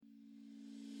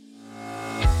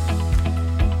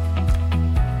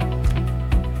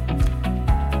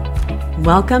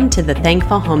Welcome to the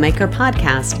Thankful Homemaker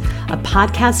Podcast, a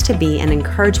podcast to be an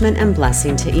encouragement and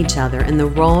blessing to each other in the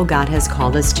role God has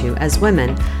called us to as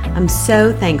women. I'm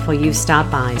so thankful you've stopped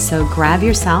by, so grab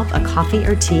yourself a coffee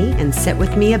or tea and sit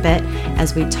with me a bit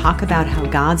as we talk about how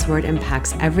God's Word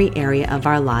impacts every area of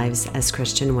our lives as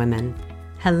Christian women.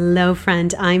 Hello,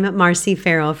 friend. I'm Marcy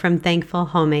Farrell from Thankful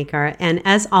Homemaker, and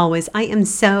as always, I am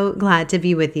so glad to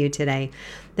be with you today.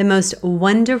 The most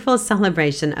wonderful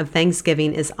celebration of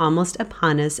Thanksgiving is almost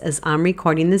upon us as I'm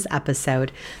recording this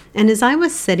episode. And as I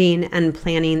was sitting and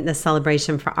planning the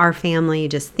celebration for our family,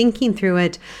 just thinking through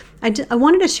it, I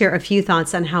wanted to share a few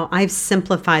thoughts on how I've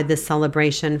simplified this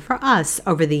celebration for us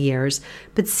over the years,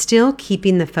 but still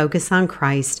keeping the focus on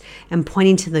Christ and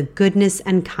pointing to the goodness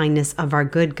and kindness of our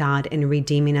good God in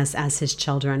redeeming us as His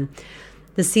children.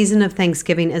 The season of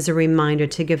Thanksgiving is a reminder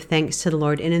to give thanks to the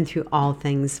Lord in and through all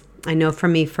things. I know for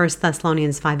me, 1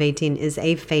 Thessalonians 5:18 is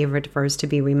a favorite verse to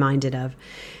be reminded of.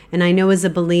 And I know as a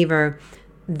believer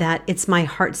that it's my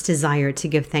heart's desire to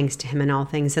give thanks to Him in all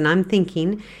things. And I'm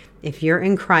thinking, if you're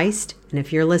in Christ and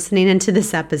if you're listening into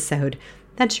this episode,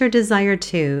 that's your desire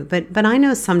too. But I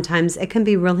know sometimes it can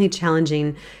be really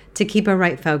challenging to keep a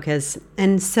right focus.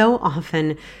 And so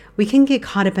often we can get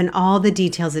caught up in all the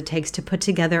details it takes to put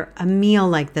together a meal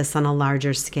like this on a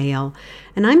larger scale.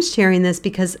 And I'm sharing this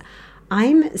because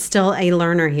I'm still a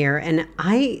learner here, and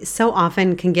I so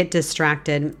often can get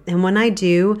distracted. And when I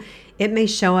do, it may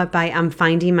show up by I'm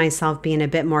finding myself being a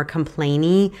bit more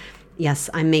complainy. Yes,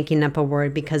 I'm making up a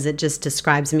word because it just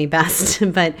describes me best.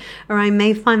 Or I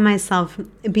may find myself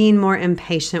being more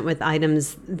impatient with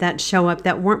items that show up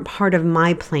that weren't part of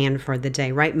my plan for the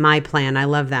day, right? My plan. I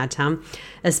love that, Tom.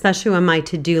 Especially when my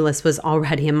to-do list was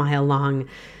already a mile long.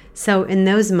 So in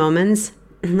those moments,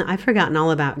 I've forgotten all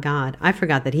about God. I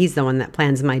forgot that He's the one that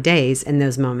plans my days in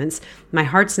those moments. My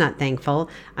heart's not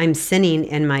thankful. I'm sinning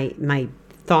in my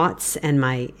thoughts and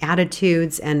my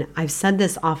attitudes. And I've said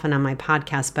this often on my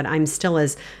podcast, but I'm still,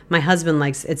 as my husband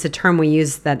likes, it's a term we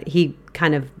use that he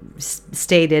kind of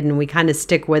stated and we kind of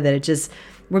stick with it. It just,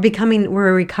 we're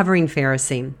a recovering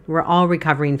Pharisee. We're all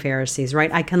recovering Pharisees,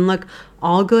 right? I can look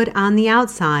all good on the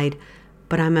outside,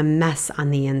 but I'm a mess on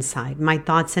the inside. My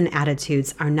thoughts and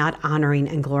attitudes are not honoring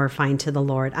and glorifying to the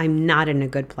Lord. I'm not in a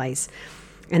good place.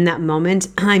 In that moment,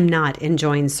 I'm not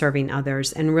enjoying serving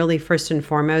others. And really, first and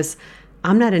foremost,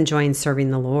 I'm not enjoying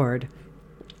serving the Lord.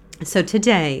 So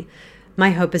today,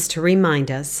 my hope is to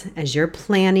remind us as you're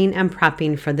planning and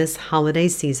prepping for this holiday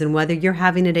season, whether you're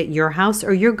having it at your house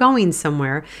or you're going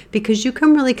somewhere, because you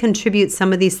can really contribute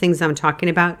some of these things I'm talking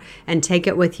about and take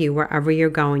it with you wherever you're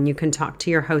going. You can talk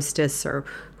to your hostess or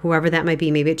whoever that might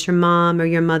be. Maybe it's your mom or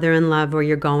your mother-in-law where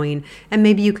you're going, and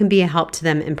maybe you can be a help to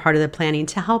them in part of the planning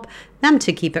to help them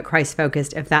to keep it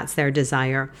Christ-focused if that's their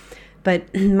desire.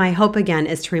 But my hope again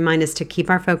is to remind us to keep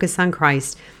our focus on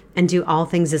Christ and do all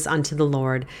things as unto the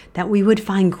Lord, that we would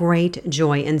find great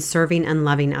joy in serving and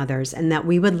loving others, and that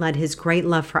we would let His great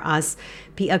love for us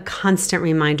be a constant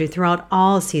reminder throughout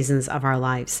all seasons of our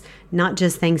lives, not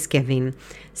just Thanksgiving.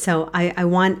 So I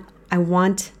want,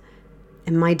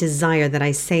 and my desire that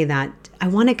I say that, I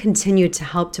want to continue to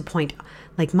help to point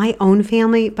like my own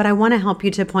family, but I want to help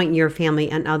you to point your family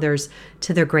and others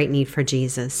to their great need for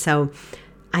Jesus. So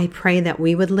I pray that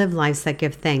we would live lives that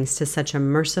give thanks to such a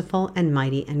merciful and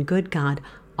mighty and good God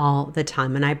all the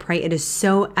time. And I pray it is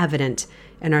so evident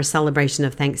in our celebration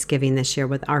of Thanksgiving this year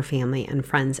with our family and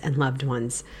friends and loved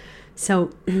ones.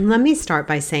 So let me start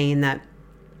by saying that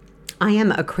I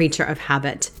am a creature of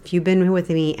habit. If you've been with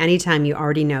me anytime, you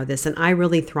already know this, and I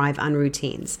really thrive on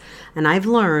routines. And I've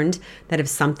learned that if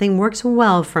something works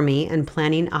well for me in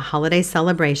planning a holiday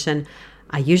celebration,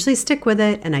 I usually stick with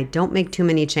it and I don't make too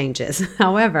many changes.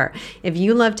 However, if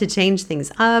you love to change things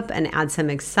up and add some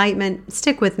excitement,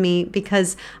 stick with me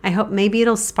because I hope maybe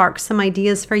it'll spark some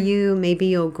ideas for you. Maybe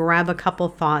you'll grab a couple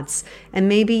thoughts, and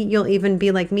maybe you'll even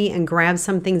be like me and grab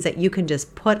some things that you can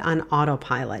just put on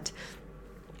autopilot.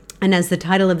 And as the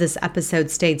title of this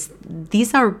episode states,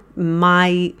 these are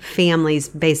my family's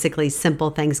basically simple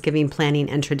Thanksgiving planning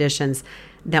and traditions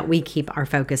that we keep our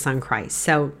focus on Christ.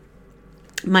 So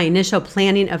my initial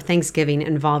planning of Thanksgiving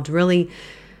involved really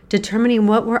determining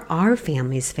what were our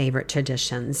family's favorite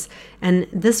traditions. And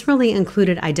this really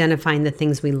included identifying the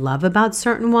things we love about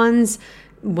certain ones,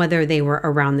 whether they were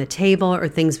around the table or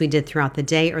things we did throughout the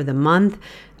day or the month.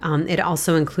 It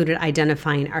also included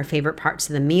identifying our favorite parts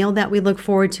of the meal that we look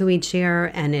forward to each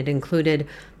year, and it included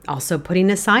also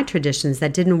putting aside traditions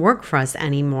that didn't work for us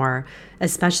anymore,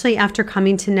 especially after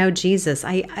coming to know Jesus.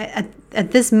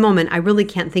 At this moment, I really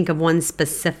can't think of one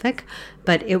specific,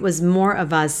 but it was more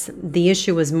of us. The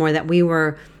issue was more that we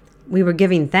were we were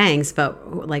giving thanks,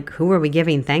 but like, who were we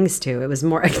giving thanks to? It was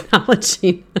more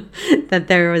acknowledging that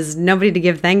there was nobody to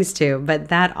give thanks to. But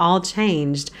that all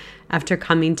changed after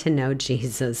coming to know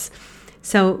Jesus.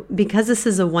 So because this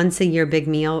is a once a year big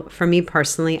meal, for me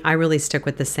personally, I really stick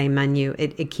with the same menu.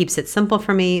 It keeps it simple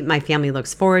for me. My family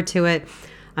looks forward to it.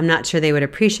 I'm not sure they would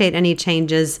appreciate any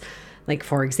changes. Like,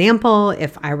 for example,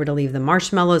 if I were to leave the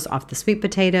marshmallows off the sweet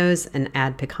potatoes and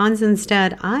add pecans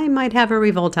instead, I might have a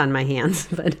revolt on my hands.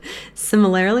 But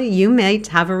similarly, you might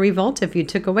have a revolt if you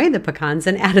took away the pecans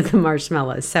and added the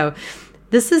marshmallows. So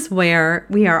this is where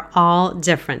we are all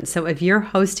different. So if you're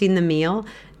hosting the meal,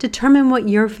 determine what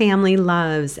your family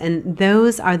loves. And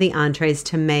those are the entrees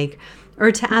to make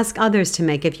or to ask others to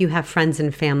make if you have friends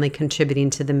and family contributing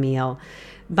to the meal.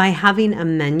 By having a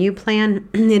menu plan,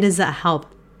 it is a help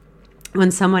when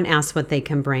someone asks what they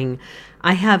can bring.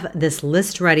 I have this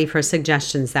list ready for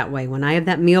suggestions that way. When I have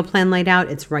that meal plan laid out,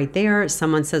 it's right there.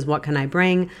 Someone says, what can I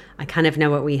bring? I kind of know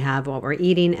what we have, what we're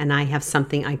eating, and I have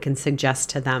something I can suggest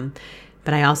to them.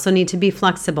 But I also need to be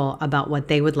flexible about what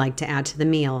they would like to add to the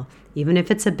meal, even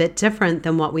if it's a bit different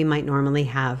than what we might normally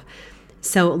have.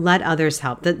 So let others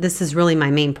help. This is really my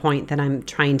main point that I'm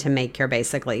trying to make here,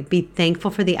 basically. Be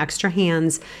thankful for the extra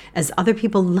hands, as other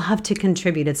people love to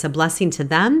contribute. It's a blessing to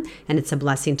them and it's a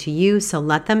blessing to you. So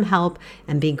let them help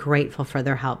and be grateful for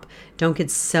their help. Don't get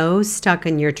so stuck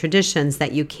in your traditions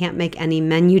that you can't make any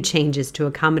menu changes to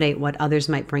accommodate what others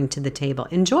might bring to the table.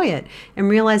 Enjoy it and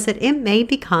realize that it may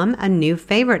become a new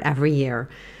favorite every year.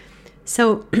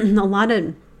 So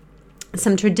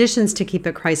some traditions to keep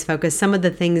it Christ focused. Some of the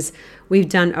things we've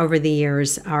done over the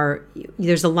years are,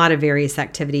 there's a lot of various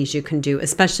activities you can do,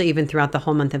 especially even throughout the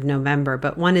whole month of November.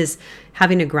 But one is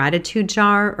having a gratitude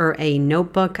jar or a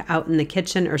notebook out in the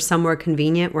kitchen or somewhere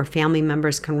convenient where family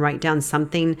members can write down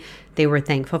something they were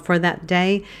thankful for that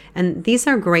day. And these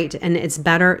are great, and it's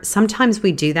better. Sometimes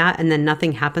we do that and then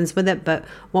nothing happens with it. But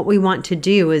what we want to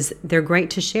do is they're great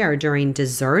to share during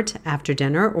dessert after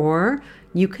dinner, or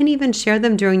you can even share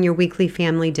them during your weekly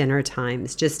family dinner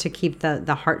times, just to keep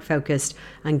the heart focused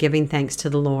on giving thanks to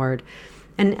the Lord.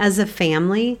 And as a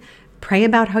family, pray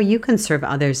about how you can serve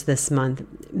others this month.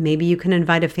 Maybe you can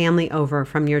invite a family over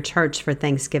from your church for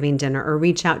Thanksgiving dinner, or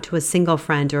reach out to a single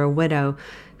friend or a widow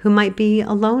who might be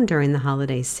alone during the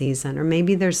holiday season. Or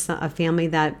maybe there's a family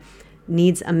that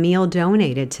needs a meal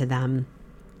donated to them.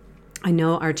 I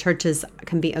know our churches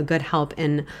can be a good help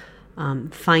in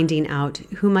finding out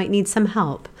who might need some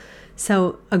help.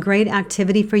 So a great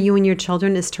activity for you and your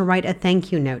children is to write a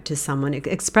thank you note to someone,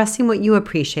 expressing what you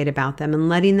appreciate about them and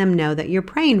letting them know that you're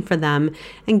praying for them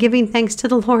and giving thanks to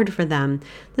the Lord for them.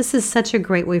 This is such a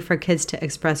great way for kids to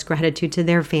express gratitude to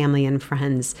their family and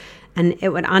friends. And it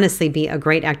would honestly be a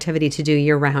great activity to do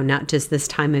year-round, not just this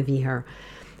time of year.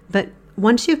 But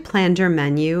once you've planned your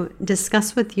menu,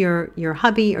 discuss with your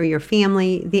hubby or your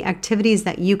family the activities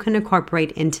that you can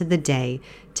incorporate into the day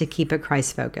to keep it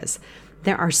Christ-focused.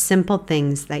 There are simple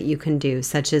things that you can do,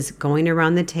 such as going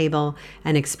around the table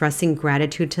and expressing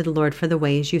gratitude to the Lord for the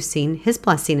ways you've seen His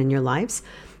blessing in your lives.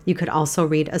 You could also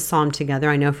read a psalm together.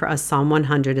 I know for us, Psalm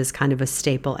 100 is kind of a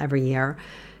staple every year.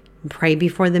 Pray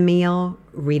before the meal.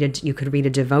 You could read a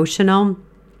devotional.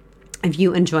 If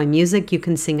you enjoy music, you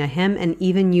can sing a hymn and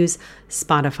even use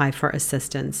Spotify for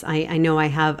assistance. I know I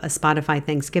have a Spotify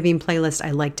Thanksgiving playlist I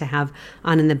like to have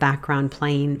on in the background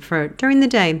playing for during the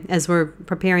day as we're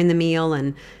preparing the meal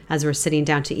and as we're sitting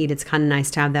down to eat. It's kind of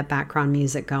nice to have that background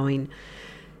music going.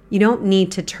 You don't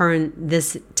need to turn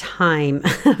this time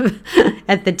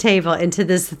at the table into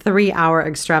this 3-hour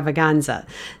extravaganza.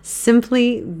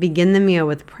 Simply begin the meal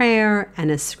with prayer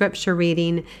and a scripture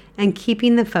reading, and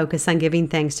keeping the focus on giving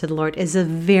thanks to the Lord is a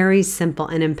very simple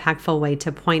and impactful way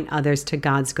to point others to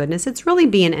God's goodness. It's really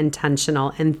being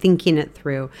intentional and thinking it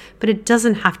through, but it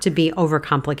doesn't have to be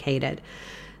overcomplicated.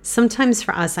 Sometimes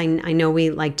for us, I know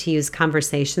we like to use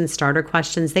conversation starter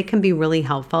questions. They can be really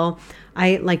helpful.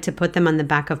 I like to put them on the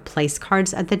back of place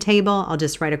cards at the table. I'll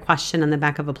just write a question on the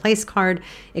back of a place card.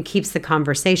 It keeps the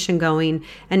conversation going.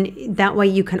 And that way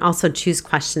you can also choose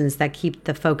questions that keep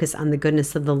the focus on the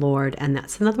goodness of the Lord. And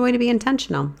that's another way to be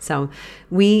intentional. So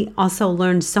we also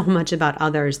learn so much about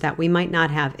others that we might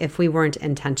not have if we weren't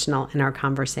intentional in our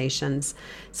conversations.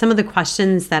 Some of the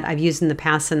questions that I've used in the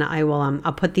past, and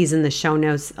I'll put these in the show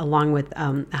notes along with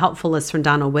a helpful list from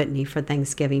Donald Whitney for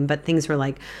Thanksgiving. But things were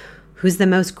like, who's the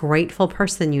most grateful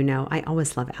person you know? I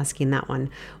always love asking that one.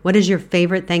 What is your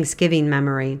favorite Thanksgiving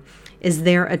memory? Is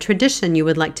there a tradition you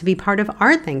would like to be part of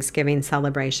our Thanksgiving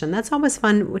celebration? That's always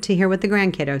fun to hear what the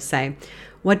grandkiddos say.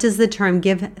 What does the term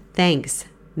give thanks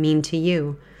mean to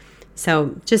you?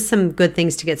 So just some good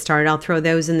things to get started. I'll throw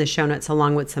those in the show notes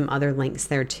along with some other links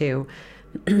there too.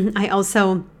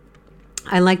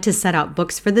 I like to set out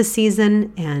books for the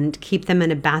season and keep them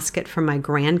in a basket for my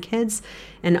grandkids,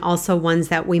 and also ones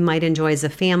that we might enjoy as a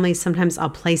family. Sometimes I'll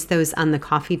place those on the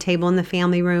coffee table in the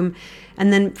family room.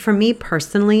 And then for me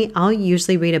personally, I'll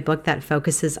usually read a book that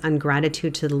focuses on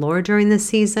gratitude to the Lord during the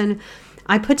season.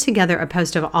 I put together a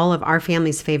post of all of our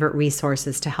family's favorite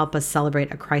resources to help us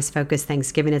celebrate a Christ-focused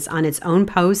Thanksgiving. It's on its own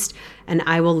post, and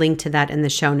I will link to that in the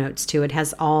show notes too. It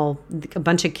has a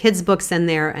bunch of kids' books in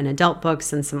there and adult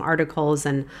books and some articles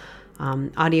and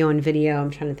audio and video.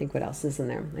 I'm trying to think what else is in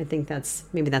there. I think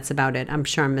that's about it. I'm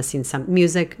sure I'm missing some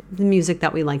the music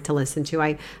that we like to listen to.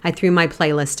 I threw my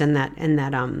playlist in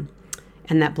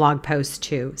that blog post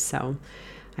too, so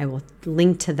I will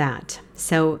link to that.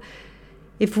 So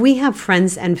if we have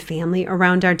friends and family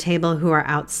around our table who are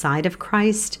outside of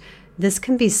Christ, this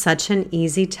can be such an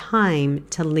easy time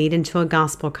to lead into a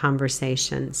gospel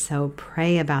conversation. So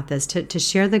pray about this. To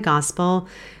share the gospel,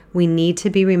 we need to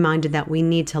be reminded that we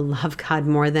need to love God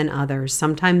more than others.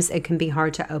 Sometimes it can be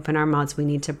hard to open our mouths. We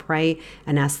need to pray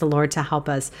and ask the Lord to help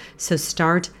us. So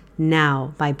start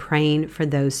now by praying for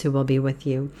those who will be with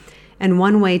you. And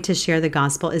one way to share the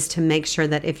gospel is to make sure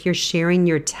that if you're sharing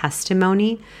your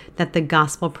testimony, that the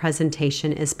gospel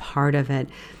presentation is part of it.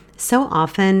 So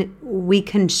often we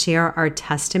can share our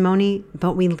testimony,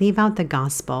 but we leave out the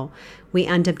gospel. We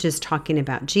end up just talking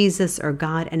about Jesus or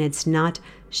God, and it's not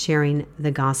sharing the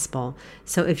gospel.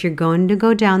 So if you're going to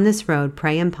go down this road,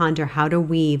 pray and ponder how to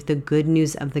weave the good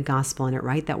news of the gospel in it,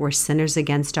 right? That we're sinners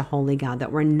against a holy God,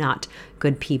 that we're not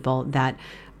good people, that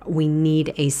we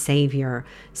need a savior.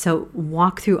 So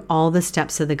walk through all the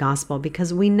steps of the gospel,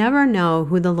 because we never know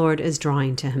who the Lord is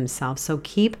drawing to himself. So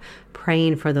keep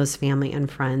praying for those family and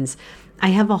friends. I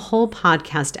have a whole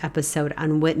podcast episode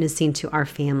on witnessing to our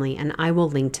family, and I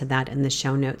will link to that in the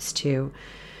show notes too.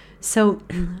 So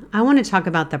I want to talk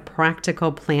about the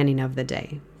practical planning of the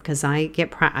day, because I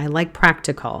like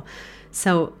practical.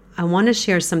 So I want to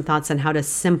share some thoughts on how to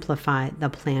simplify the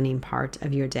planning part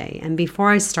of your day. And before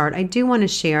I start, I do want to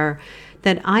share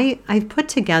that I've put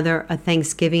together a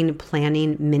Thanksgiving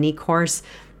planning mini course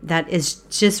that is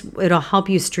it'll help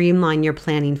you streamline your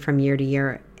planning from year to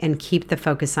year and keep the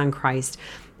focus on Christ.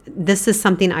 This is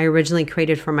something I originally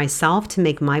created for myself to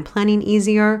make my planning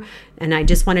easier. And I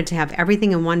just wanted to have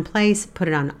everything in one place, put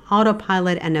it on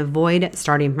autopilot, and avoid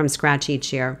starting from scratch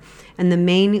each year. And the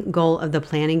main goal of the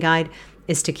planning guide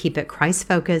is to keep it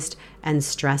Christ-focused and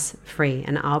stress-free.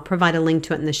 And I'll provide a link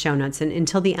to it in the show notes. And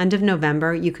until the end of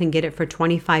November, you can get it for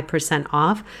 25%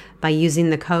 off by using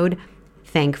the code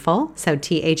THANKFUL, so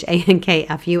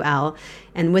THANKFUL.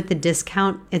 And with the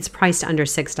discount, it's priced under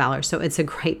 $6. So it's a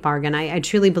great bargain. I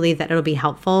truly believe that it'll be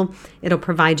helpful. It'll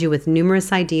provide you with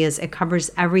numerous ideas. It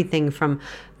covers everything from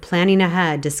planning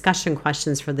ahead, discussion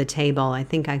questions for the table. I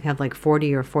think I have like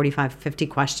 40 or 45, 50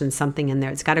 questions, something in there.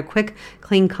 It's got a quick,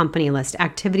 clean company list,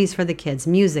 activities for the kids,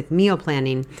 music, meal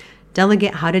planning,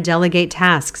 how to delegate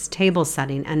tasks, table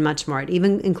setting, and much more. It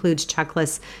even includes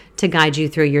checklists to guide you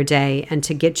through your day and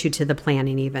to get you to the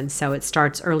planning even. So it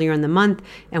starts earlier in the month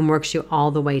and works you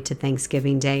all the way to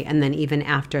Thanksgiving Day. And then even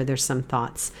after, there's some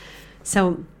thoughts.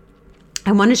 So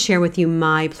I want to share with you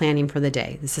my planning for the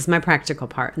day. This is my practical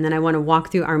part. And then I want to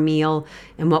walk through our meal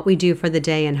and what we do for the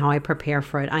day and how I prepare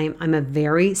for it. I'm a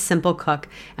very simple cook,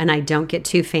 and I don't get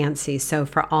too fancy. So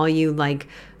for all you like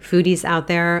foodies out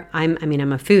there, I'm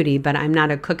a foodie, but I'm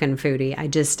not a cooking foodie.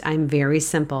 I'm very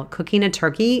simple. Cooking a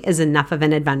turkey is enough of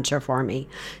an adventure for me.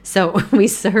 So we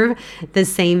serve the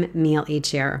same meal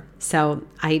each year. So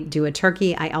I do a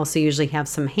turkey. I also usually have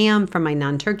some ham for my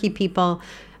non-turkey people.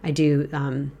 I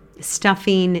do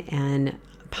stuffing and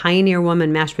Pioneer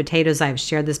Woman mashed potatoes. I've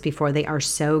shared this before. They are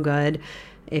so good.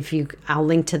 I'll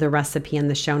link to the recipe in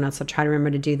the show notes. I'll try to remember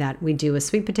to do that. We do a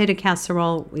sweet potato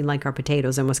casserole. We like our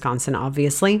potatoes in Wisconsin,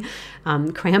 obviously.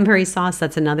 Cranberry sauce,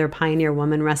 that's another Pioneer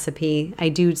Woman recipe. I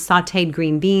do sauteed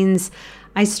green beans.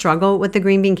 I struggle with the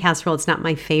green bean casserole. It's not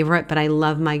my favorite, but I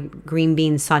love my green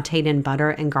beans sauteed in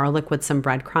butter and garlic with some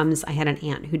breadcrumbs. I had an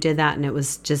aunt who did that, and it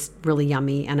was just really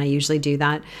yummy, and I usually do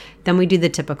that. Then we do the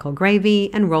typical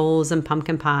gravy and rolls and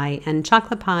pumpkin pie and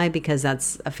chocolate pie, because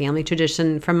that's a family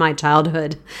tradition from my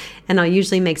childhood. And I'll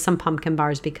usually make some pumpkin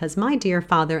bars because my dear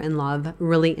father-in-law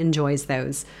really enjoys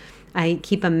those. I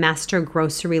keep a master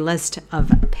grocery list of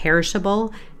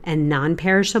perishable and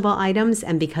non-perishable items,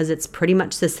 and because it's pretty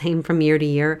much the same from year to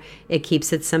year, it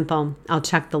keeps it simple. I'll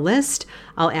check the list,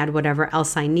 I'll add whatever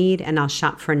else I need, and I'll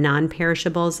shop for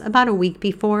non-perishables about a week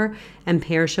before and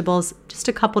perishables just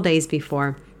a couple days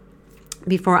before.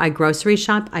 Before I grocery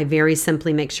shop, I very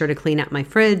simply make sure to clean out my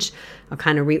fridge. I'll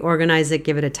kind of reorganize it,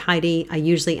 give it a tidy. I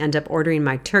usually end up ordering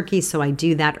my turkey, so I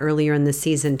do that earlier in the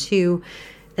season too.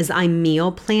 As I'm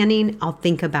meal planning, I'll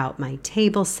think about my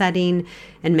table setting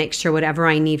and make sure whatever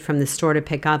I need from the store to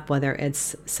pick up, whether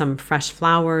it's some fresh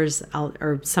flowers,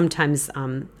 or sometimes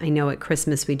I know at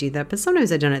Christmas we do that, but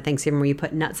sometimes I do it at Thanksgiving where you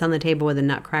put nuts on the table with a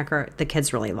nutcracker. The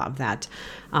kids really love that.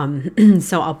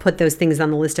 So I'll put those things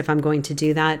on the list if I'm going to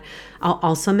do that. I'll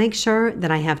also make sure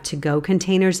that I have to-go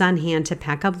containers on hand to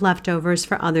pack up leftovers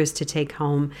for others to take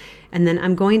home. And then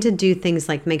I'm going to do things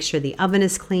like make sure the oven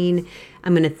is clean.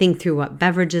 I'm going to think through what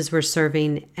beverages we're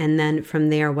serving. And then from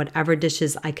there, whatever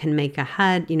dishes I can make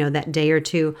ahead, that day or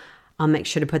two, I'll make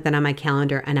sure to put that on my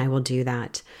calendar and I will do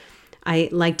that. I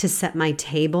like to set my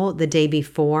table the day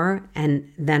before,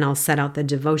 and then I'll set out the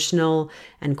devotional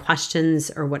and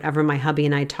questions or whatever my hubby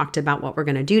and I talked about what we're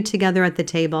going to do together at the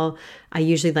table. I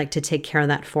usually like to take care of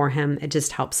that for him. It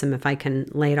just helps him if I can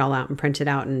lay it all out and print it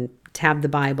out and tab the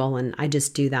Bible, and I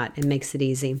just do that. It makes it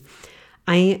easy.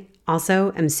 I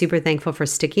also am super thankful for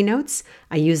sticky notes.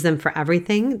 I use them for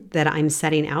everything that I'm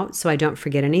setting out so I don't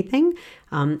forget anything.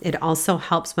 It also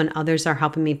helps when others are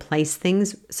helping me place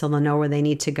things so they'll know where they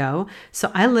need to go. So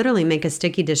I literally make a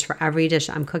sticky dish for every dish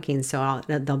I'm cooking. So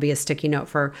there'll be a sticky note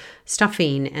for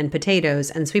stuffing and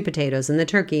potatoes and sweet potatoes and the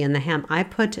turkey and the ham. I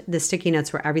put the sticky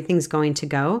notes where everything's going to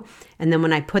go. And then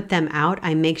when I put them out,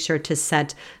 I make sure to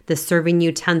set the serving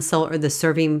utensil or the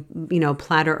serving,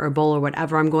 platter or bowl or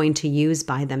whatever I'm going to use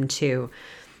by them too.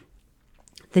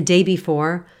 The day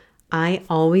before, I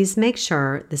always make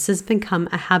sure, this has become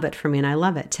a habit for me and I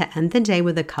love it, to end the day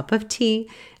with a cup of tea,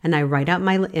 and I write out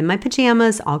in my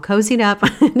pajamas, all cozied up,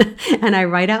 and I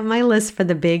write out my list for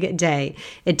the big day.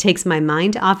 It takes my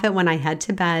mind off it when I head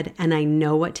to bed, and I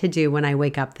know what to do when I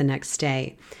wake up the next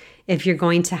day. If you're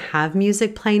going to have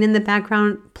music playing in the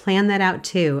background, plan that out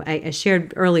too. I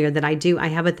shared earlier that I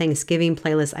have a Thanksgiving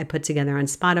playlist I put together on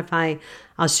Spotify.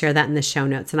 I'll share that in the show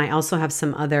notes. And I also have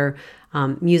some other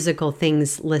musical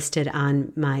things listed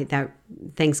on that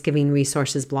Thanksgiving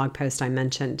resources blog post I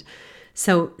mentioned.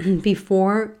 So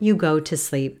before you go to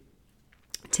sleep,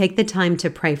 take the time to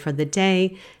pray for the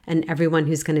day and everyone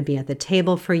who's going to be at the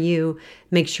table for you.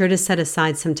 Make sure to set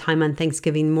aside some time on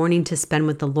Thanksgiving morning to spend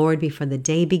with the Lord before the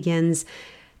day begins.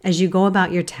 As you go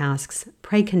about your tasks,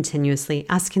 pray continuously,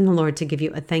 asking the Lord to give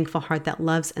you a thankful heart that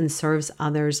loves and serves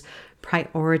others,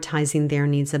 prioritizing their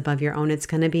needs above your own. It's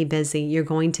going to be busy. You're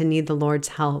going to need the Lord's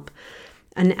help.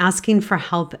 And asking for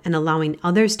help and allowing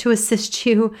others to assist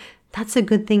you, that's a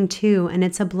good thing too, and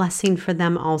it's a blessing for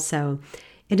them also.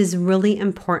 It is really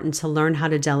important to learn how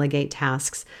to delegate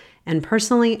tasks. And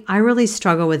personally, I really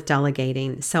struggle with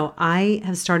delegating. So I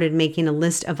have started making a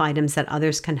list of items that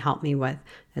others can help me with.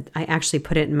 I actually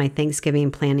put it in my Thanksgiving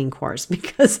planning course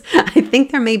because I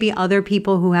think there may be other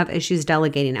people who have issues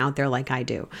delegating out there like I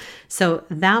do. So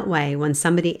that way, when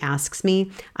somebody asks me,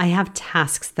 I have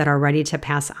tasks that are ready to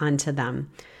pass on to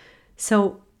them.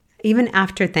 So even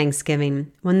after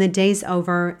Thanksgiving, when the day's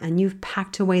over and you've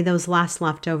packed away those last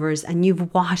leftovers and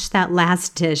you've washed that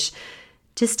last dish,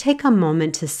 just take a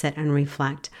moment to sit and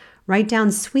reflect. Write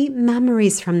down sweet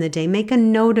memories from the day. Make a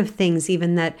note of things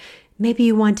even that maybe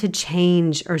you want to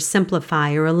change or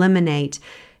simplify or eliminate.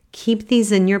 Keep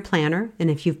these in your planner.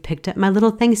 And if you've picked up my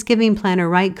little Thanksgiving planner,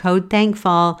 write code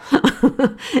thankful,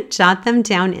 jot them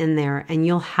down in there and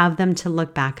you'll have them to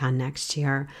look back on next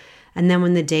year. And then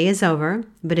when the day is over,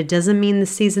 but it doesn't mean the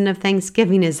season of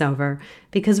Thanksgiving is over,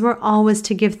 because we're always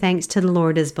to give thanks to the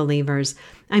Lord as believers.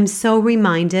 I'm so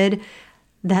reminded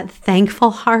that thankful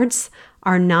hearts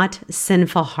are not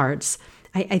sinful hearts.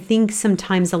 I think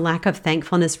sometimes a lack of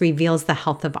thankfulness reveals the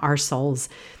health of our souls.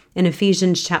 In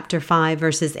Ephesians chapter 5,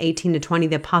 verses 18 to 20,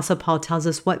 the Apostle Paul tells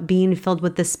us what being filled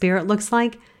with the Spirit looks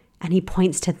like, and he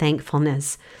points to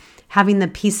thankfulness. Having the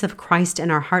peace of Christ in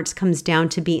our hearts comes down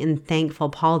to being thankful.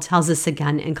 Paul tells us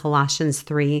again in Colossians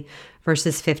 3,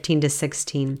 verses 15 to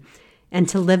 16. And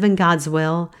to live in God's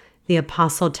will, the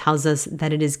apostle tells us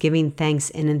that it is giving thanks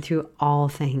in and through all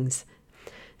things.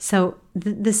 So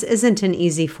this isn't an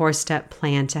easy 4-step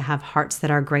plan to have hearts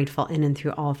that are grateful in and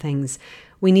through all things.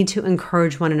 We need to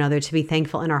encourage one another to be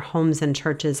thankful in our homes and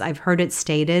churches. I've heard it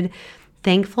stated,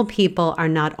 thankful people are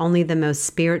not only the most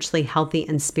spiritually healthy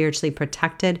and spiritually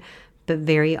protected, but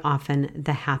very often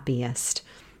the happiest.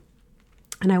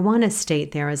 And I want to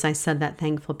state there, as I said, that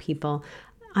thankful people,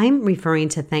 I'm referring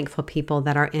to thankful people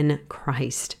that are in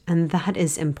Christ, and that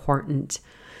is important.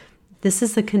 This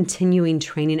is the continuing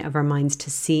training of our minds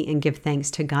to see and give thanks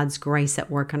to God's grace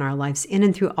at work in our lives in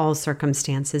and through all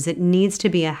circumstances. It needs to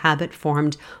be a habit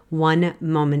formed one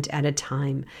moment at a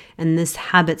time, and this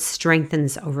habit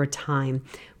strengthens over time.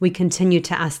 We continue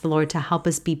to ask the Lord to help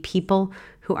us be people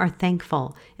who are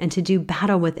thankful and to do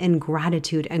battle with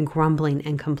ingratitude and grumbling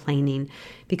and complaining,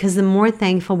 because the more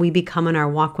thankful we become in our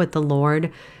walk with the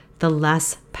Lord, the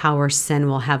less power sin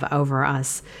will have over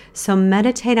us. So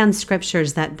meditate on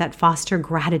scriptures that foster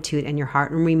gratitude in your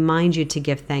heart and remind you to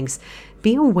give thanks.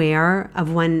 Be aware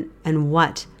of when and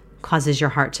what causes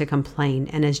your heart to complain.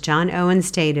 And as John Owen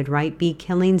stated, right, be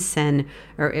killing sin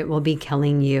or it will be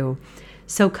killing you.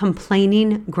 So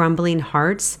complaining, grumbling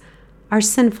hearts are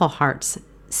sinful hearts.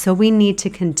 So we need to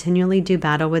continually do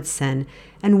battle with sin,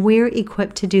 and we're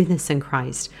equipped to do this in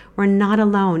Christ. We're not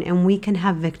alone, and we can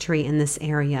have victory in this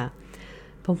area.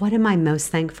 But what am I most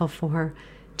thankful for?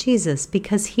 Jesus,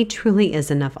 because he truly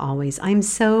is enough always. I'm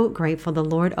so grateful the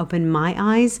Lord opened my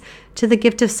eyes to the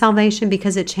gift of salvation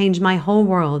because it changed my whole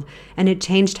world, and it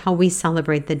changed how we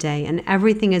celebrate the day, and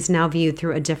everything is now viewed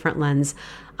through a different lens.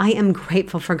 I am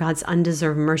grateful for God's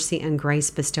undeserved mercy and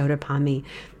grace bestowed upon me,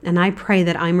 and I pray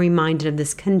that I'm reminded of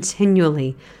this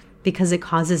continually because it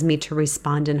causes me to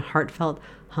respond in heartfelt,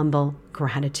 humble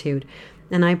gratitude.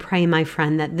 And I pray, my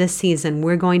friend, that this season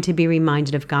we're going to be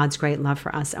reminded of God's great love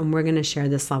for us, and we're going to share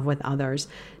this love with others,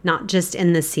 not just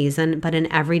in this season, but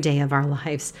in every day of our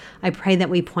lives. I pray that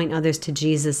we point others to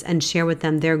Jesus and share with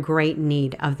them their great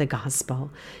need of the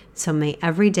gospel. So may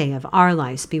every day of our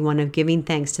lives be one of giving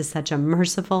thanks to such a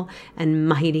merciful and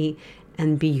mighty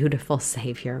and beautiful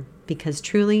Savior, because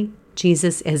truly,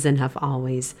 Jesus is enough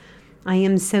always. I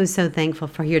am so thankful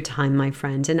for your time, my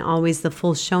friend, and always the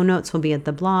full show notes will be at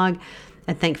the blog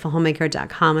at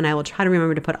thankfulhomemaker.com, and I will try to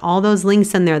remember to put all those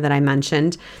links in there that I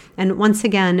mentioned. And once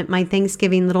again, my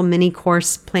Thanksgiving little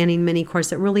planning mini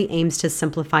course, it really aims to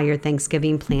simplify your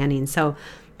Thanksgiving planning. So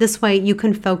this way you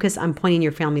can focus on pointing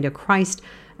your family to Christ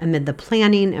amid the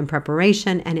planning and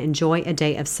preparation and enjoy a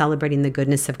day of celebrating the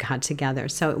goodness of God together.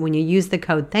 So when you use the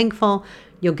code THANKFUL,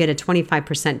 you'll get a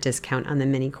 25% discount on the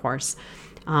mini course.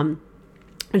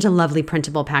 There's a lovely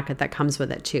printable packet that comes with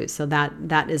it too. So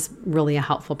that is really a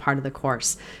helpful part of the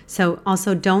course. So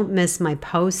also don't miss my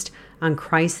post on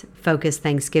Christ-focused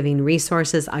Thanksgiving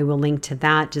resources. I will link to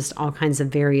that, just all kinds of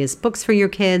various books for your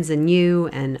kids and you,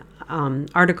 and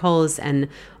articles and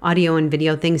audio and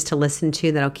video things to listen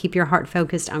to that'll keep your heart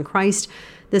focused on Christ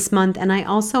this month. And I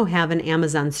also have an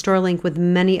Amazon store link with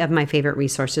many of my favorite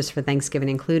resources for Thanksgiving,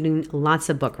 including lots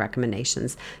of book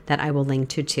recommendations that I will link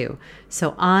to too.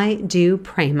 So I do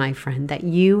pray, my friend, that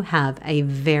you have a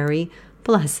very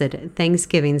blessed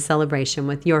Thanksgiving celebration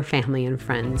with your family and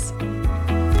friends.